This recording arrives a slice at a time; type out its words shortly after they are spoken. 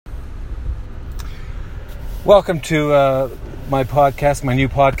Welcome to my podcast, my new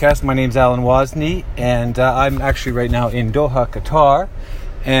podcast. My name's Alan Wazny, and I'm actually right now in Doha, Qatar.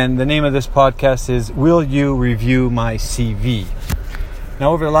 And the name of this podcast is Will You Review My CV?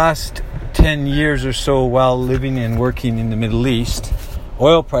 Now, over the last 10 years or so, while living and working in the Middle East,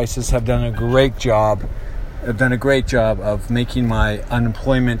 oil prices have done a great job. Have done a great job of making my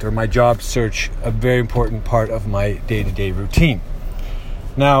unemployment or my job search a very important part of my day-to-day routine.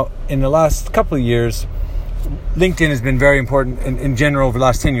 Now, in the last couple of years, LinkedIn has been very important in general over the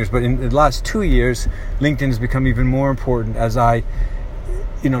last 10 years, but in the last 2 years, LinkedIn has become even more important as I,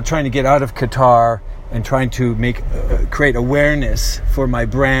 trying to get out of Qatar and trying to create awareness for my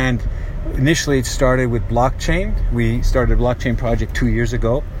brand. Initially, it started with blockchain. We started a blockchain project 2 years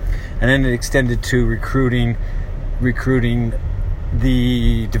ago, and then it extended to recruiting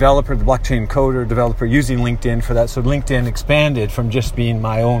the developer, the blockchain coder developer, using LinkedIn for that. So LinkedIn expanded from just being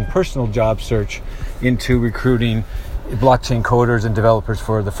my own personal job search into recruiting blockchain coders and developers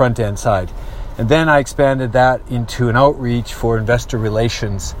for the front end side. And then I expanded that into an outreach for investor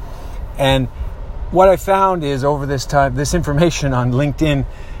relations. And what I found is over this time, this information on LinkedIn,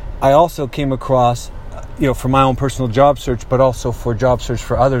 I also came across, for my own personal job search, but also for job search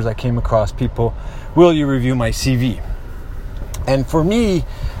for others, I came across people, will you review my CV? And for me,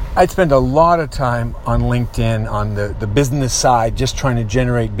 I'd spend a lot of time on LinkedIn on the business side, just trying to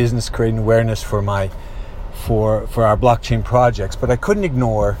generate business, creating awareness for our blockchain projects. But I couldn't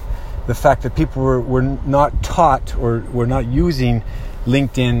ignore the fact that people were not taught or were not using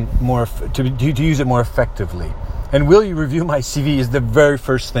LinkedIn to use it more effectively. And will you review my CV is the very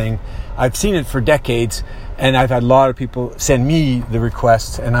first thing. I've seen it for decades, and I've had a lot of people send me the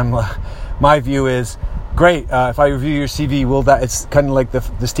request, and my view is, great, if I review your CV, it's kind of like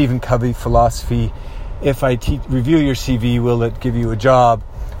the Steven Covey philosophy. If I review your CV, will it give you a job?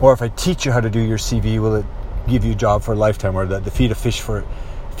 Or if I teach you how to do your CV, will it give you a job for a lifetime? Or feed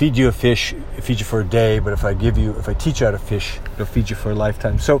you a fish, feed you for a day, but if I teach you how to fish, it'll feed you for a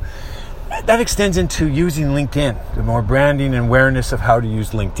lifetime. So that extends into using LinkedIn, the more branding and awareness of how to use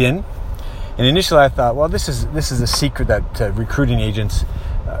LinkedIn. And initially I thought, well, this is a secret that recruiting agents,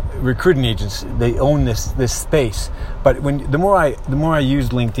 they own this space. But the more I use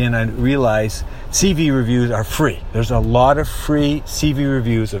LinkedIn, I realize CV reviews are free. There's a lot of free CV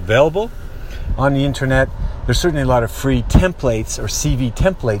reviews available on the internet. There's certainly a lot of free templates or CV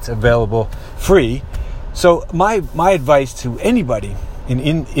templates available free. So my advice to anybody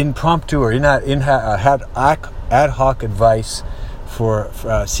in impromptu or ad hoc advice for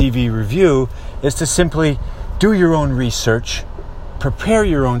CV review is to simply do your own research. Prepare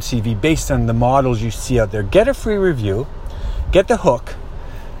your own CV based on the models you see out there. Get a free review. Get the hook.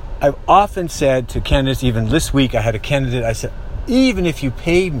 I've often said to candidates, even this week I had a candidate, I said, even if you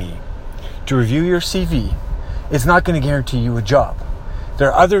paid me to review your CV, it's not going to guarantee you a job.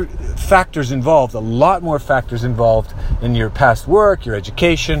 There are other factors involved, a lot more factors involved in your past work, your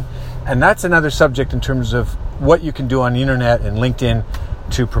education, and that's another subject in terms of what you can do on the internet and LinkedIn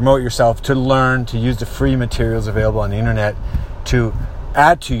to promote yourself, to learn, to use the free materials available on the internet, to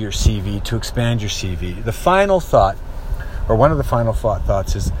add to your CV, to expand your CV. The final thought, or one of the final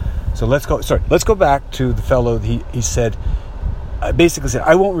thoughts is, let's go back to the fellow. He basically said,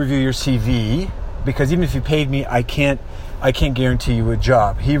 I won't review your CV because even if you paid me, I can't guarantee you a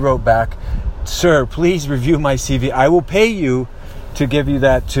job. He wrote back, sir, please review my CV. I will pay you to give you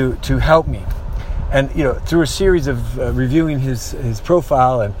that to help me. And through a series of reviewing his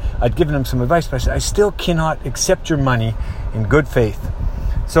profile, and I'd given him some advice, but I said, I still cannot accept your money in good faith.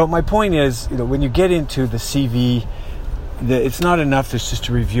 So my point is, when you get into the CV, it's not enough just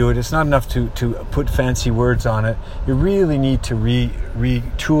to review it. It's not enough to put fancy words on it. You really need to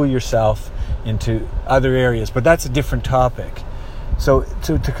retool yourself into other areas. But that's a different topic. So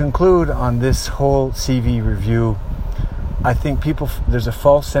to conclude on this whole CV review, I think there's a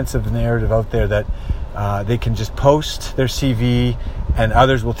false sense of narrative out there that they can just post their CV and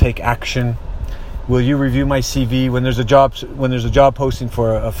others will take action. Will you review my CV? When there's a job posting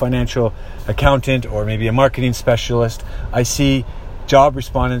for a financial accountant or maybe a marketing specialist, I see job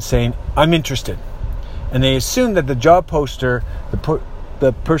respondents saying, I'm interested. And they assume that the job poster,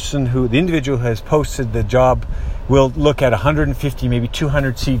 the individual who has posted the job will look at 150, maybe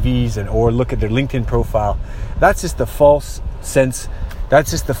 200 CVs or look at their LinkedIn profile. That's just the false sense.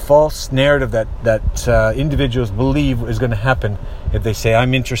 That's just the false narrative that individuals believe is going to happen if they say,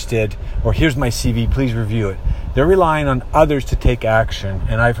 I'm interested, or here's my CV, please review it. They're relying on others to take action.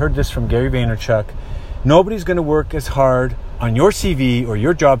 And I've heard this from Gary Vaynerchuk. Nobody's going to work as hard on your CV or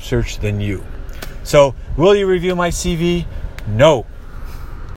your job search than you. So will you review my CV? No.